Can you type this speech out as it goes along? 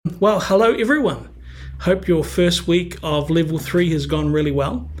Well, hello everyone. Hope your first week of level 3 has gone really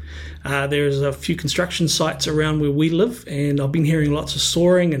well. There's a few construction sites around where we live, and I've been hearing lots of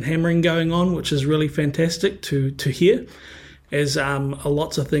sawing and hammering going on, which is really fantastic to hear, as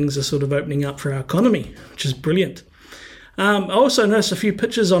lots of things are sort of opening up for our economy, which is brilliant. I also noticed a few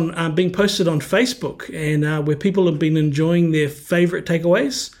pictures on being posted on Facebook, and where people have been enjoying their favourite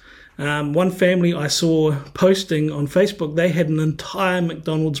takeaways. One family I saw posting on Facebook, they had an entire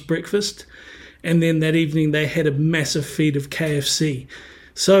McDonald's breakfast, and then that evening they had a massive feed of KFC.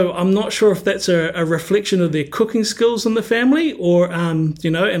 So I'm not sure if that's a reflection of their cooking skills in the family, or, and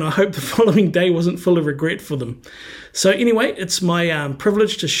I hope the following day wasn't full of regret for them. So anyway, it's my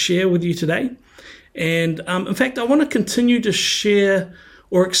privilege to share with you today. And in fact, I want to continue to share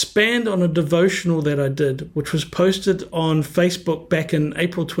or expand on a devotional that I did, which was posted on Facebook back in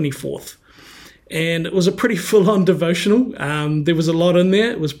April 24th. And it was a pretty full-on devotional. There was a lot in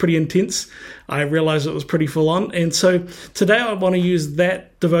there. It was pretty intense. I realized it was pretty full-on. And so today I want to use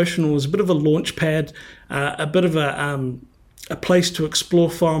that devotional as a bit of a launch pad, a bit of a place to explore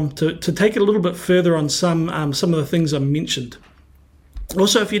from, to take it a little bit further on some of the things I mentioned.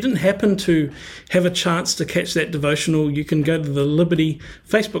 Also, if you didn't happen to have a chance to catch that devotional, you can go to the Liberty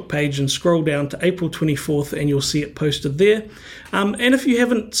Facebook page and scroll down to April 24th and you'll see it posted there. And if you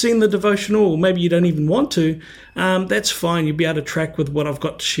haven't seen the devotional, or maybe you don't even want to, that's fine. You'll be able to track with what I've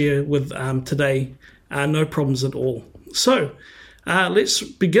got to share with today. No problems at all. So let's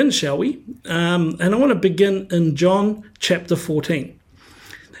begin, shall we? And I want to begin in John chapter 14.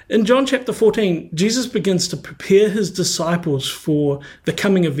 In John chapter 14, Jesus begins to prepare his disciples for the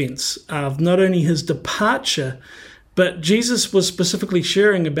coming events of not only his departure, but Jesus was specifically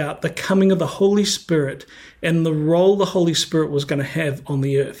sharing about the coming of the Holy Spirit and the role the Holy Spirit was going to have on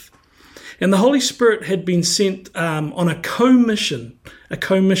the earth. And the Holy Spirit had been sent on a co-mission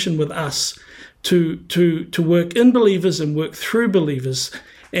with us to work in believers and work through believers.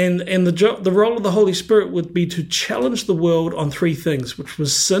 And the role of the Holy Spirit would be to challenge the world on three things, which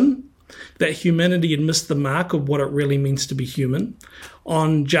was sin, that humanity had missed the mark of what it really means to be human;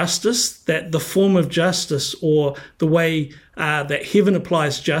 on justice, that the form of justice or the way that heaven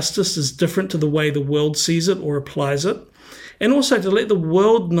applies justice is different to the way the world sees it or applies it; and also to let the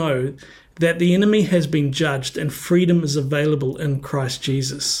world know that the enemy has been judged and freedom is available in Christ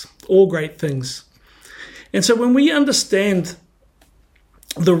Jesus. All great things. And so when we understand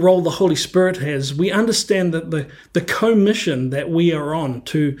the role the Holy Spirit has, we understand that the co-mission that we are on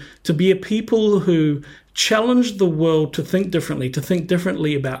to be a people who challenge the world to think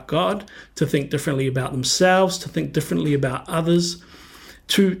differently about God, to think differently about themselves, to think differently about others,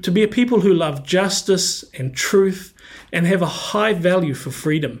 to be a people who love justice and truth and have a high value for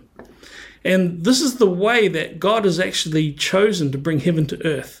freedom. And this is the way that God has actually chosen to bring heaven to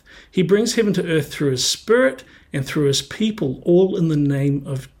earth. He brings heaven to earth through his Spirit and through his people, all in the name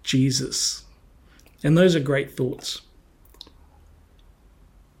of Jesus. And those are great thoughts.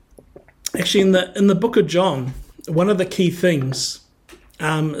 Actually, in the book of John, one of the key things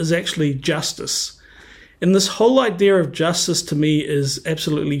is actually justice. And this whole idea of justice to me is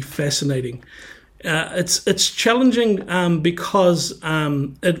absolutely fascinating. It's challenging because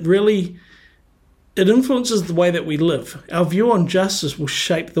it influences the way that we live. Our view on justice will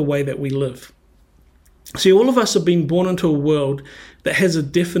shape the way that we live. See, all of us have been born into a world that has a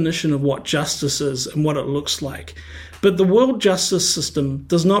definition of what justice is and what it looks like. But the world justice system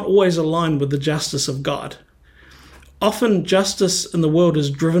does not always align with the justice of God. Often justice in the world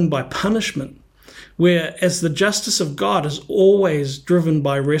is driven by punishment, whereas the justice of God is always driven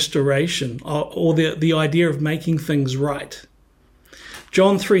by restoration or the idea of making things right.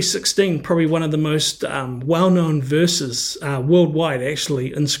 John 3:16, probably one of the most well-known verses worldwide,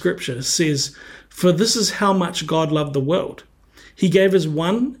 actually, in Scripture, says, "For this is how much God loved the world. He gave his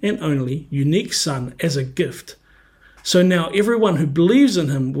one and only unique Son as a gift. So now everyone who believes in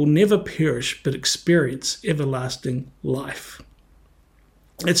him will never perish but experience everlasting life."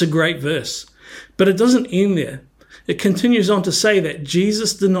 It's a great verse, but it doesn't end there. It continues on to say that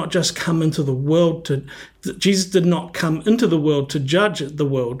Jesus did not come into the world to judge the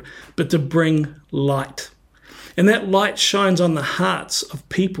world, but to bring light. And that light shines on the hearts of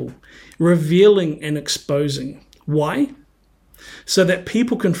people, revealing and exposing. Why? So that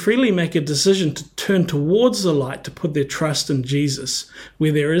people can freely make a decision to turn towards the light, to put their trust in Jesus,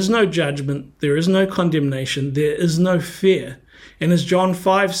 where there is no judgment, there is no condemnation, there is no fear. And as John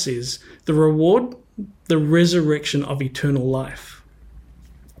 5 says, the reward, the resurrection of eternal life.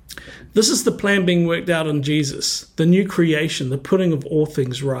 This is the plan being worked out in Jesus, the new creation, the putting of all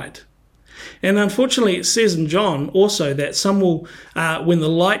things right. And unfortunately, it says in John also that some will, when the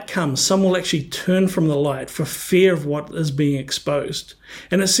light comes, some will actually turn from the light for fear of what is being exposed.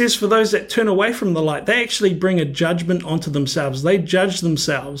 And it says for those that turn away from the light, they actually bring a judgment onto themselves. They judge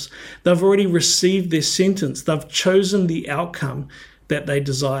themselves. They've already received their sentence. They've chosen the outcome that they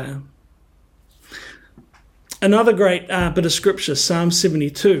desire. Another great bit of scripture, Psalm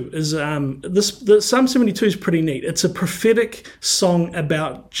 72, is Psalm 72 is pretty neat. It's a prophetic song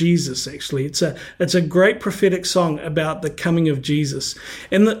about Jesus. Actually, it's a great prophetic song about the coming of Jesus.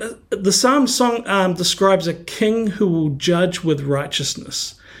 And the Psalm song describes a king who will judge with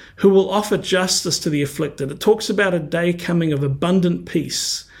righteousness, who will offer justice to the afflicted. It talks about a day coming of abundant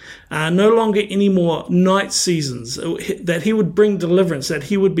peace. No longer any more night seasons, that he would bring deliverance, that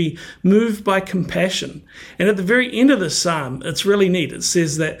he would be moved by compassion. And at the very end of the psalm, it's really neat. It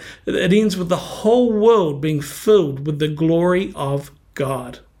says that it ends with the whole world being filled with the glory of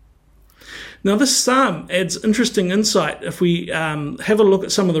God. Now, this psalm adds interesting insight if we have a look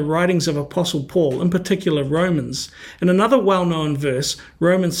at some of the writings of Apostle Paul, in particular Romans, and another well-known verse,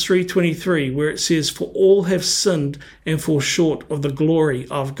 Romans 3:23, where it says, "For all have sinned and fall short of the glory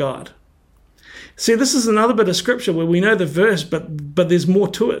of God." See, this is another bit of scripture where we know the verse, but there's more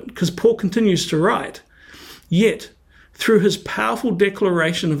to it, because Paul continues to write, "Yet, through his powerful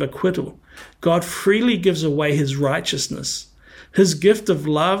declaration of acquittal, God freely gives away his righteousness. His gift of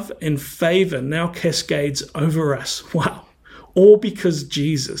love and favor now cascades over us." Wow. All because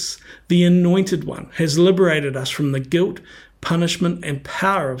Jesus, the Anointed One, has liberated us from the guilt, punishment, and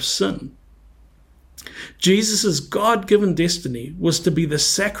power of sin. Jesus' God-given destiny was to be the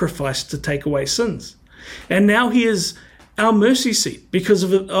sacrifice to take away sins. And now he is our mercy seat because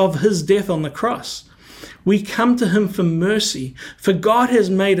of his death on the cross. We come to him for mercy, for God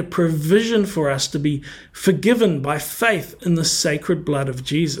has made a provision for us to be forgiven by faith in the sacred blood of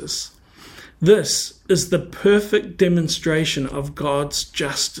Jesus. This is the perfect demonstration of God's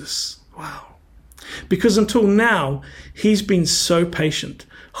justice. Wow. Because until now, he's been so patient,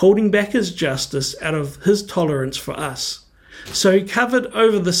 holding back his justice out of his tolerance for us. So he covered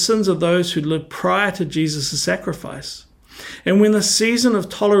over the sins of those who lived prior to Jesus' sacrifice. And when the season of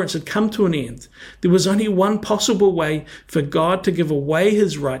tolerance had come to an end, there was only one possible way for God to give away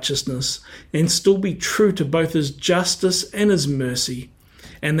his righteousness and still be true to both his justice and his mercy,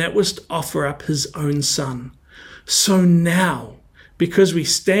 and that was to offer up his own Son. So now, because we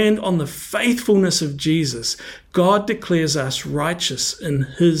stand on the faithfulness of Jesus, God declares us righteous in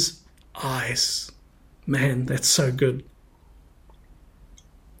his eyes. Man, that's so good.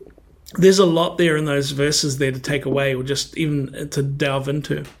 There's a lot there in those verses there to take away or just even to delve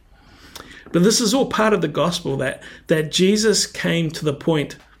into. But this is all part of the gospel that Jesus came to the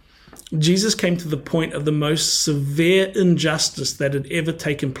point of the most severe injustice that had ever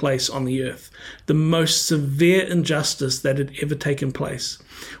taken place on the earth. The most severe injustice that had ever taken place.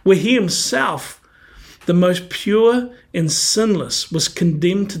 Where he himself, the most pure and sinless, was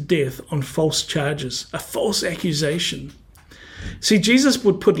condemned to death on false charges, a false accusation. See, Jesus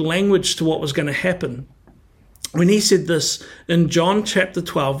would put language to what was going to happen when he said this in John chapter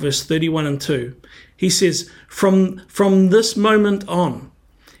 12, verse 31 and 2. He says, from this moment on,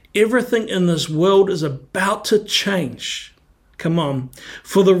 everything in this world is about to change. Come on.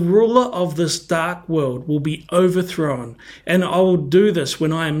 For the ruler of this dark world will be overthrown, and I will do this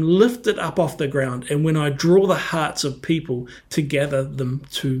when I am lifted up off the ground and when I draw the hearts of people to gather them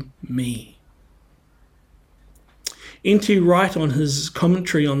to me. N.T. Wright, on his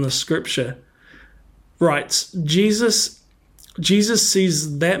commentary on the scripture, writes, Jesus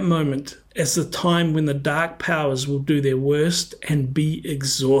sees that moment as the time when the dark powers will do their worst and be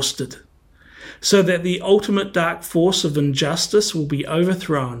exhausted, so that the ultimate dark force of injustice will be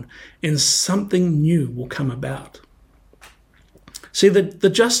overthrown and something new will come about. See, the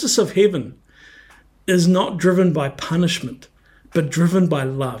justice of heaven is not driven by punishment, but driven by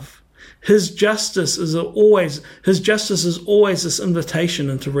love. His justice is always this invitation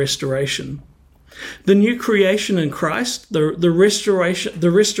into restoration. The new creation in Christ, the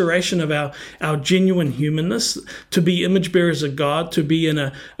restoration of our genuine humanness, to be image bearers of God, to be in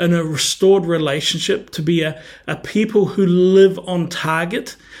a restored relationship, to be a people who live on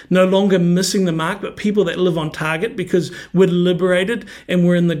target, no longer missing the mark, but people that live on target because we're liberated and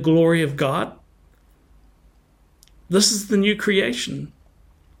we're in the glory of God. This is the new creation.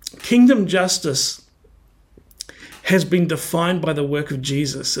 Kingdom justice has been defined by the work of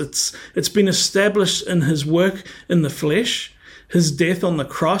Jesus. It's been established in his work in the flesh, his death on the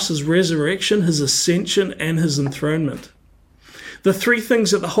cross, his resurrection, his ascension, and his enthronement. The three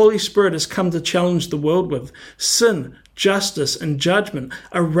things that the Holy Spirit has come to challenge the world with, sin, justice, and judgment,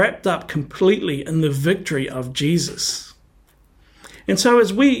 are wrapped up completely in the victory of Jesus. And so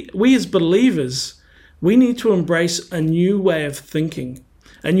as we as believers, we need to embrace a new way of thinking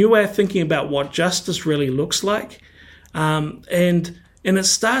about what justice really looks like. And it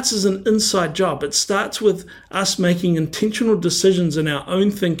starts as an inside job. It starts with us making intentional decisions in our own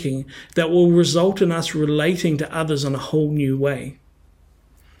thinking that will result in us relating to others in a whole new way.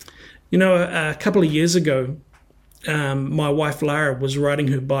 You know, a couple of years ago, my wife Lara was riding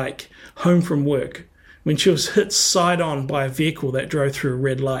her bike home from work when she was hit side on by a vehicle that drove through a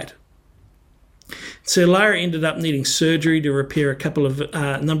red light. So Lara ended up needing surgery to repair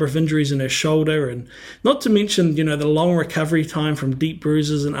a number of injuries in her shoulder, and not to mention, the long recovery time from deep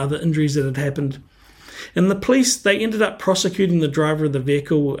bruises and other injuries that had happened. And the police, they ended up prosecuting the driver of the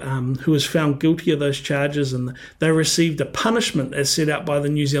vehicle, who was found guilty of those charges, and they received a punishment as set out by the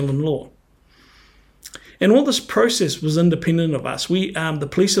New Zealand law. And all this process was independent of us. The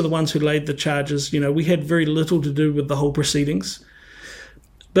police are the ones who laid the charges. We had very little to do with the whole proceedings.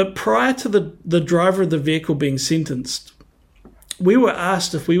 But prior to the driver of the vehicle being sentenced, we were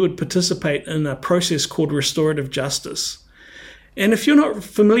asked if we would participate in a process called restorative justice. And if you're not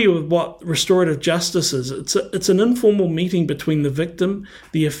familiar with what restorative justice is, it's an informal meeting between the victim,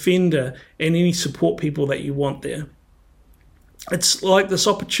 the offender, and any support people that you want there. It's like this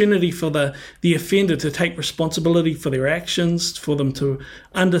opportunity for the offender to take responsibility for their actions, for them to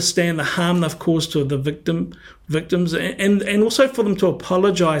understand the harm they've caused to the victims, and also for them to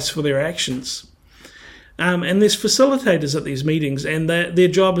apologize for their actions. And there's facilitators at these meetings, and their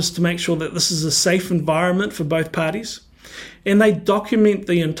job is to make sure that this is a safe environment for both parties. And they document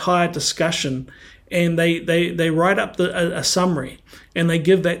the entire discussion, and they write up a summary, and they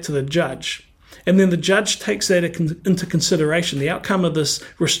give that to the judge. And then the judge takes that into consideration. The outcome of this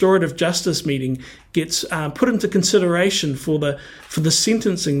restorative justice meeting gets put into consideration for the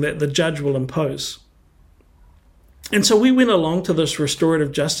sentencing that the judge will impose. And so we went along to this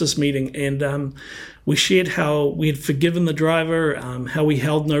restorative justice meeting, and we shared how we had forgiven the driver, how we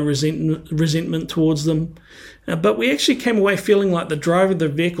held no resentment towards them. But we actually came away feeling like the driver of the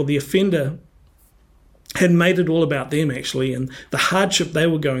vehicle, the offender, had made it all about them, actually, and the hardship they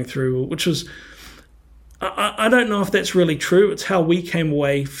were going through, which was, I don't know if that's really true. It's how we came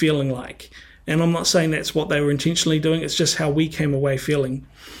away feeling like. And I'm not saying that's what they were intentionally doing. It's just how we came away feeling.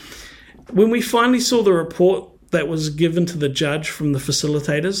 When we finally saw the report that was given to the judge from the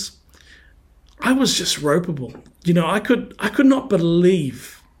facilitators, I was just ropeable. I could not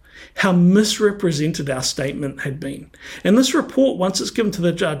believe how misrepresented our statement had been. And this report, once it's given to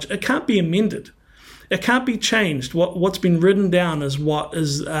the judge, it can't be amended. It can't be changed. What's been written down is what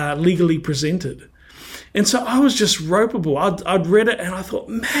is legally presented. And so I was just ropeable. I'd read it and I thought,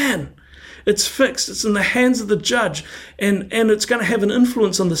 man, it's fixed. It's in the hands of the judge. And it's going to have an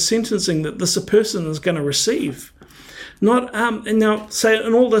influence on the sentencing that this person is going to receive. And now, say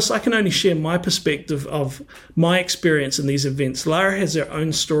in all this, I can only share my perspective of my experience in these events. Lara has her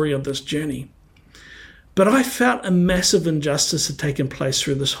own story of this journey. But I felt a massive injustice had taken place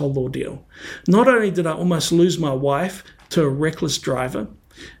through this whole ordeal. Not only did I almost lose my wife to a reckless driver,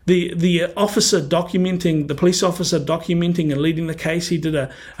 the police officer documenting and leading the case, he did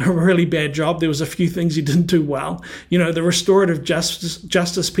a really bad job. There was a few things he didn't do well. The restorative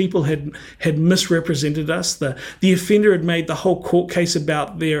justice people had misrepresented us. The offender had made the whole court case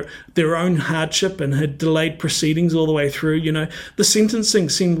about their own hardship and had delayed proceedings all the way through. The sentencing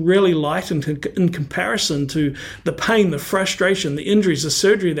seemed really light in comparison to the pain, the frustration, the injuries, the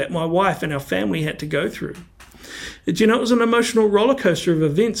surgery that my wife and our family had to go through. It was an emotional roller coaster of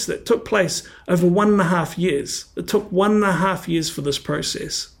events that took place over 1.5 years. It took 1.5 years for this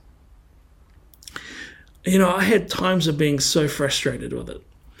process. I had times of being so frustrated with it.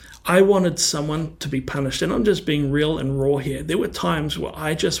 I wanted someone to be punished, and I'm just being real and raw here. There were times where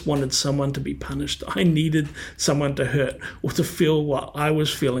I just wanted someone to be punished. I needed someone to hurt or to feel what I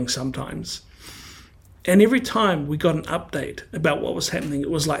was feeling sometimes. And every time we got an update about what was happening, it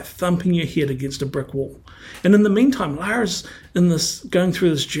was like thumping your head against a brick wall. And in the meantime, Lara's going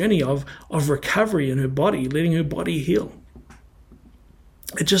through this journey of recovery in her body, letting her body heal.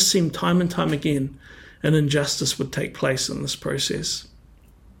 It just seemed time and time again an injustice would take place in this process.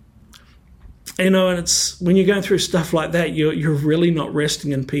 And it's when you're going through stuff like that, you're really not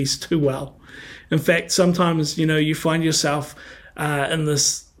resting in peace too well. In fact, sometimes, you find yourself in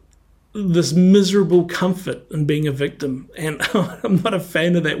this miserable comfort in being a victim. And I'm not a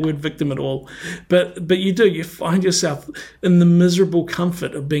fan of that word victim at all. But you find yourself in the miserable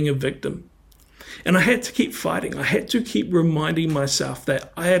comfort of being a victim. And I had to keep fighting. I had to keep reminding myself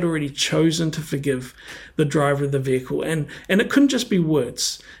that I had already chosen to forgive the driver of the vehicle. And it couldn't just be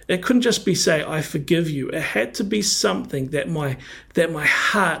words. It couldn't just be say, I forgive you. It had to be something that my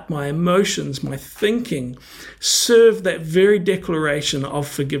heart, my emotions, my thinking served that very declaration of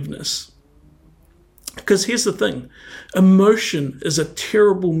forgiveness. Because here's the thing, emotion is a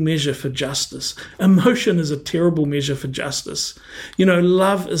terrible measure for justice. Emotion is a terrible measure for justice.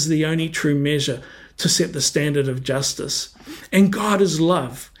 Love is the only true measure to set the standard of justice. And God is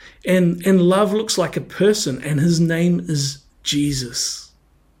love. And love looks like a person, and his name is Jesus.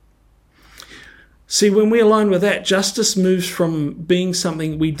 See, when we align with that, justice moves from being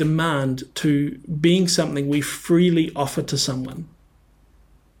something we demand to being something we freely offer to someone.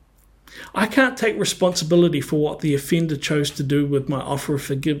 I can't take responsibility for what the offender chose to do with my offer of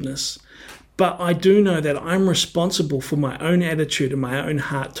forgiveness, but I do know that I'm responsible for my own attitude and my own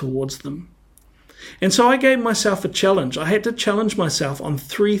heart towards them. And so I gave myself a challenge. I had to challenge myself on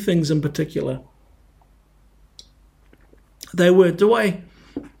 3 things in particular. They were, do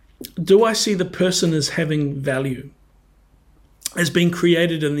I see the person as having value, as being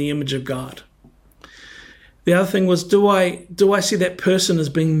created in the image of God? The other thing was, do I see that person as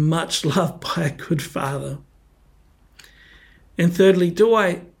being much loved by a good father? And thirdly, do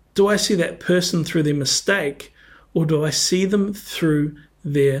I see that person through their mistake, or do I see them through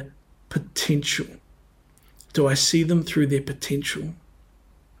their potential? Do I see them through their potential?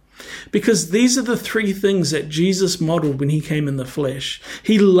 Because these are the 3 things that Jesus modeled when he came in the flesh.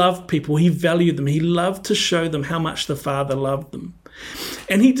 He loved people. He valued them. He loved to show them how much the Father loved them.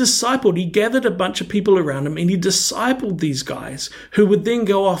 And he gathered a bunch of people around him, and he discipled these guys who would then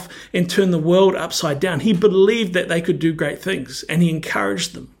go off and turn the world upside down. He believed that they could do great things, and he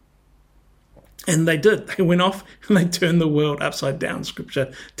encouraged them. And they did. They went off and they turned the world upside down,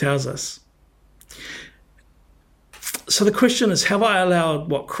 Scripture tells us. So the question is, have I allowed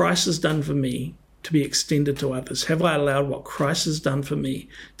what Christ has done for me to be extended to others? Have I allowed what Christ has done for me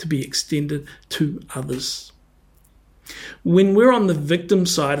to be extended to others? When we're on the victim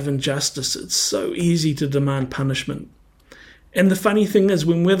side of injustice, it's so easy to demand punishment. And the funny thing is,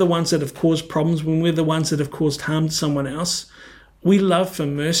 when we're the ones that have caused problems, when we're the ones that have caused harm to someone else, we love for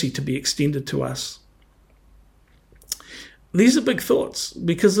mercy to be extended to us. These are big thoughts,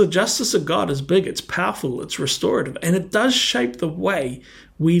 because the justice of God is big, it's powerful, it's restorative, and it does shape the way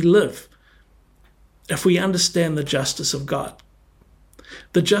we live if we understand the justice of God.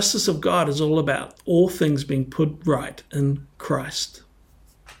 The justice of God is all about all things being put right in Christ.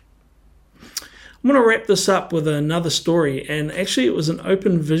 I'm going to wrap this up with another story, and actually it was an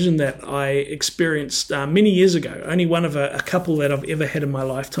open vision that I experienced many years ago, only one of a couple that I've ever had in my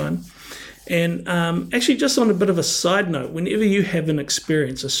lifetime. And actually, just on a bit of a side note, whenever you have an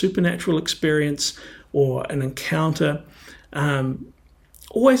experience, a supernatural experience or an encounter,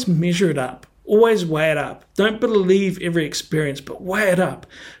 always measure it up. Always weigh it up. Don't believe every experience, but weigh it up.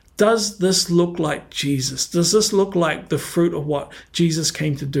 Does this look like Jesus? Does this look like the fruit of what Jesus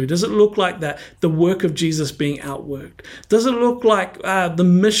came to do? Does it look like that the work of Jesus being outworked? Does it look like the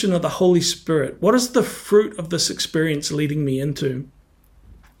mission of the Holy Spirit? What is the fruit of this experience leading me into?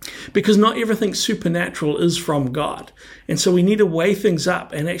 Because not everything supernatural is from God. And so we need to weigh things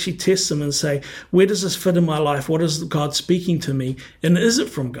up and actually test them and say, where does this fit in my life? What is God speaking to me? And is it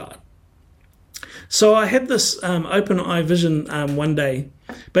from God? So I had this open eye vision one day.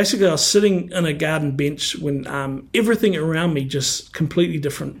 Basically, I was sitting in a garden bench when everything around me just completely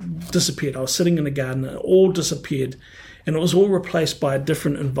disappeared. I was sitting in a garden and it all disappeared, and it was all replaced by a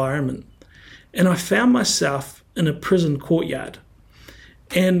different environment. And I found myself in a prison courtyard.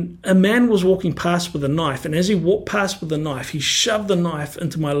 And a man was walking past with a knife, and as he walked past with the knife, he shoved the knife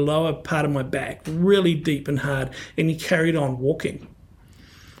into my lower part of my back, really deep and hard, and he carried on walking.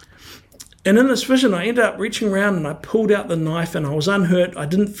 And in this vision, I ended up reaching around and I pulled out the knife, and I was unhurt. I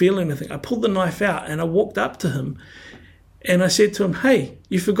didn't feel anything. I pulled the knife out and I walked up to him and I said to him, "Hey,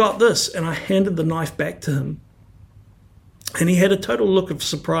 you forgot this." And I handed the knife back to him. And he had a total look of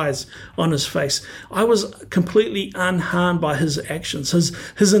surprise on his face. I was completely unharmed by his actions.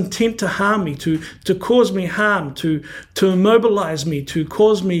 His intent to harm me, to cause me harm, to immobilize me, to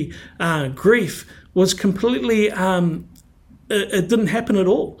cause me grief was completely, it didn't happen at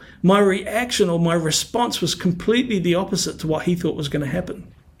all. My reaction or my response was completely the opposite to what he thought was going to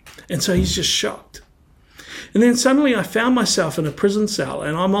happen. And so he's just shocked. And then suddenly I found myself in a prison cell,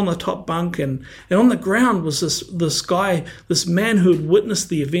 and I'm on the top bunk, and on the ground was this guy, this man who had witnessed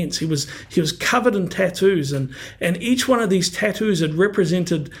the events. He was covered in tattoos, and each one of these tattoos had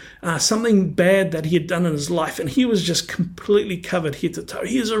represented something bad that he had done in his life, and he was just completely covered head to toe.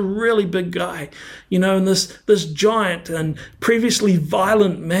 He is a really big guy, and this giant and previously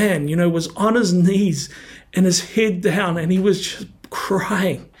violent man, was on his knees and his head down, and he was just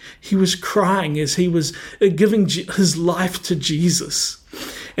crying. He was crying as he was giving his life to Jesus.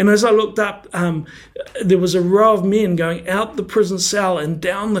 And as I looked up, there was a row of men going out the prison cell and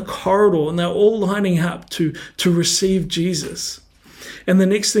down the corridor, and they were all lining up to receive Jesus. And the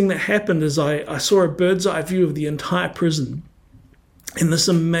next thing that happened is I saw a bird's eye view of the entire prison, in this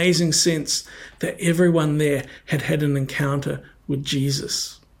amazing sense that everyone there had had an encounter with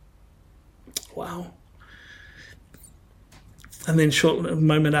Jesus. Wow. And then a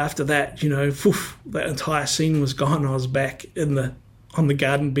moment after that, that entire scene was gone. I was back on the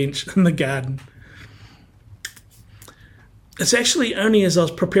garden bench in the garden. It's actually only as I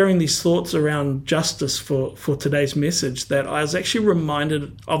was preparing these thoughts around justice for today's message that I was actually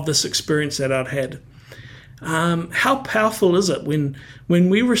reminded of this experience that I'd had. How powerful is it when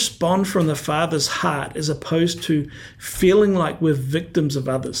we respond from the Father's heart as opposed to feeling like we're victims of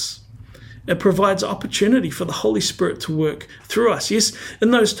others? It provides opportunity for the Holy Spirit to work through us. Yes,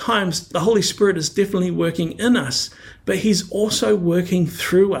 in those times, the Holy Spirit is definitely working in us, but he's also working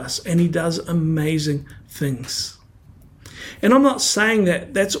through us, and he does amazing things. And I'm not saying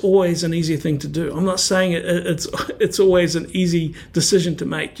that that's always an easy thing to do. I'm not saying it's always an easy decision to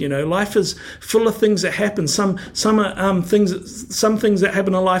make. Life is full of things that happen. Some things that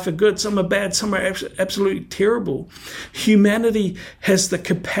happen in life are good. Some are bad. Some are absolutely terrible. Humanity has the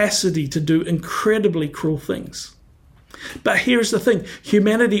capacity to do incredibly cruel things. But here's the thing.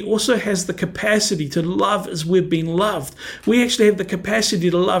 Humanity also has the capacity to love as we've been loved. We actually have the capacity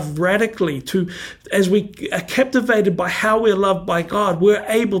to love radically. As we are captivated by how we're loved by God, we're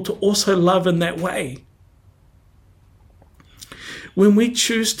able to also love in that way. When we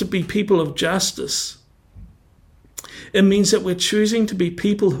choose to be people of justice, it means that we're choosing to be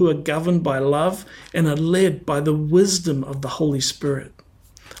people who are governed by love and are led by the wisdom of the Holy Spirit.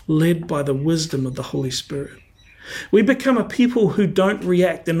 Led by the wisdom of the Holy Spirit. We become a people who don't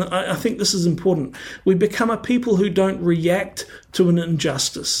react, and I think this is important. We become a people who don't react to an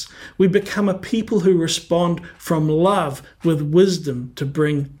injustice. We become a people who respond from love with wisdom to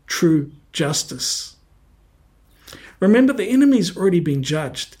bring true justice. Remember, the enemy's already been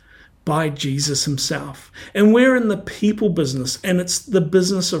judged by Jesus himself, and we're in the people business, and it's the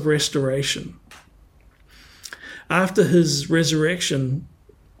business of restoration. After his resurrection,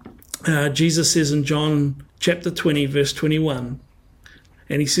 Jesus says in John chapter 20, verse 21,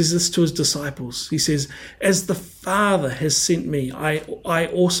 and he says this to his disciples. He says, as the Father has sent me, I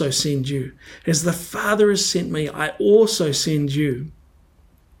also send you. As the Father has sent me, I also send you.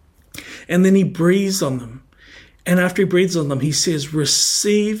 And then he breathes on them. And after he breathes on them, he says,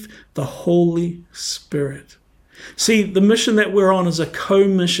 receive the Holy Spirit. See, the mission that we're on is a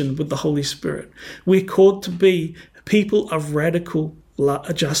co-mission with the Holy Spirit. We're called to be people of radical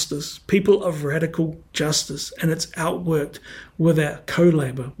justice, people of radical justice, and it's outworked with our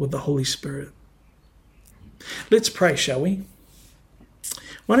co-labor with the Holy Spirit. Let's pray, shall we?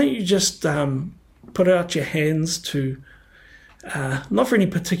 Why don't you just put out your hands to, not for any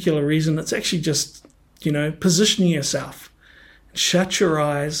particular reason, it's actually just, positioning yourself. Shut your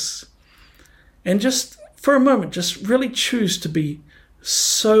eyes and just for a moment, just really choose to be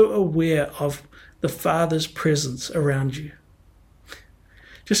so aware of the Father's presence around you.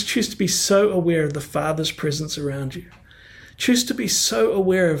 Just choose to be so aware of the Father's presence around you. Choose to be so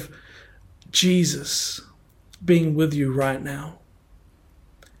aware of Jesus being with you right now.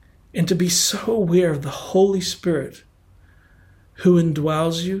 And to be so aware of the Holy Spirit who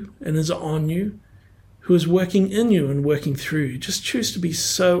indwells you and is on you, who is working in you and working through you. Just choose to be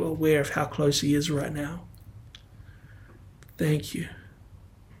so aware of how close he is right now. Thank you.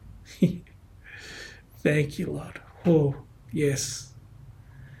 Thank you, Lord. Oh, yes.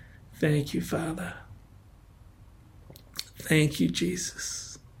 Thank you, Father. Thank you,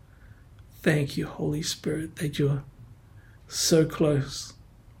 Jesus. Thank you, Holy Spirit, that you're so close.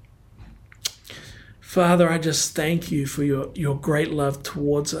 Father, I just thank you for your great love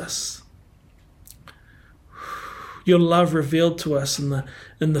towards us. Your love revealed to us in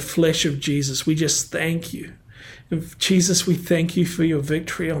the flesh of Jesus. We just thank you. And Jesus, we thank you for your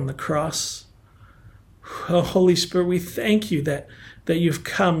victory on the cross. Oh, Holy Spirit, we thank you that you've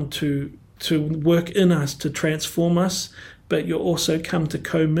come to work in us, to transform us, but you also come to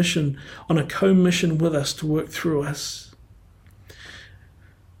co-mission, on a co-mission with us to work through us.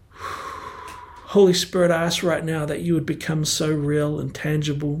 Holy Spirit, I ask right now that you would become so real and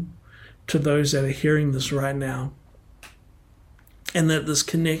tangible to those that are hearing this right now. And that this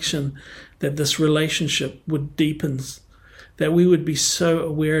connection, that this relationship would deepen, that we would be so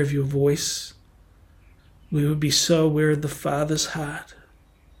aware of your voice. We would be so aware of the Father's heart.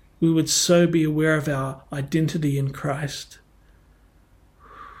 We would so be aware of our identity in Christ.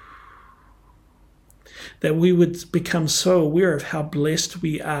 That we would become so aware of how blessed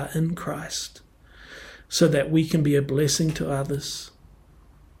we are in Christ, so that we can be a blessing to others.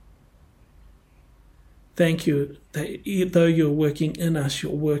 Thank you that though you're working in us,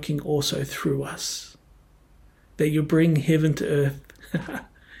 you're working also through us. That you bring heaven to earth.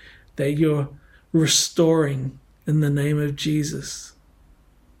 That you're restoring in the name of Jesus.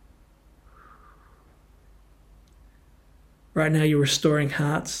 Right now you're restoring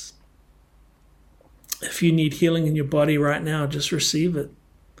hearts. If you need healing in your body right now, just receive it.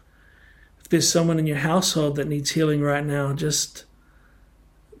 If there's someone in your household that needs healing right now, just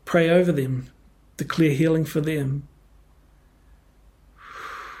pray over them. Declare healing for them.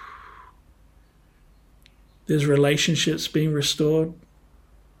 There's relationships being restored.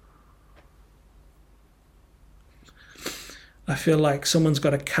 I feel like someone's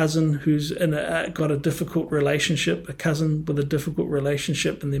got a cousin who's got a difficult relationship, a cousin with a difficult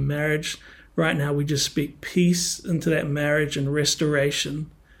relationship in their marriage. Right now we just speak peace into that marriage and restoration.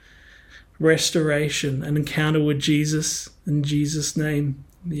 Restoration, an encounter with Jesus in Jesus' name.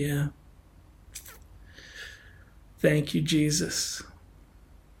 Yeah. Thank you, Jesus.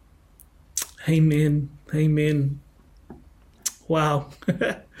 Amen. Amen. Wow.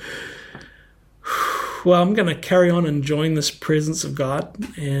 Well, I'm going to carry on enjoying this presence of God,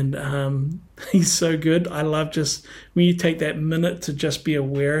 and he's so good. I love just when you take that minute to just be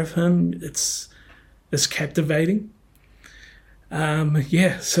aware of him. It's captivating.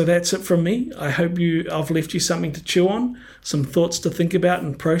 So that's it from me. I hope I've left you something to chew on, some thoughts to think about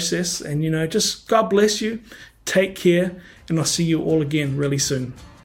and process, and just God bless you. Take care, and I'll see you all again really soon.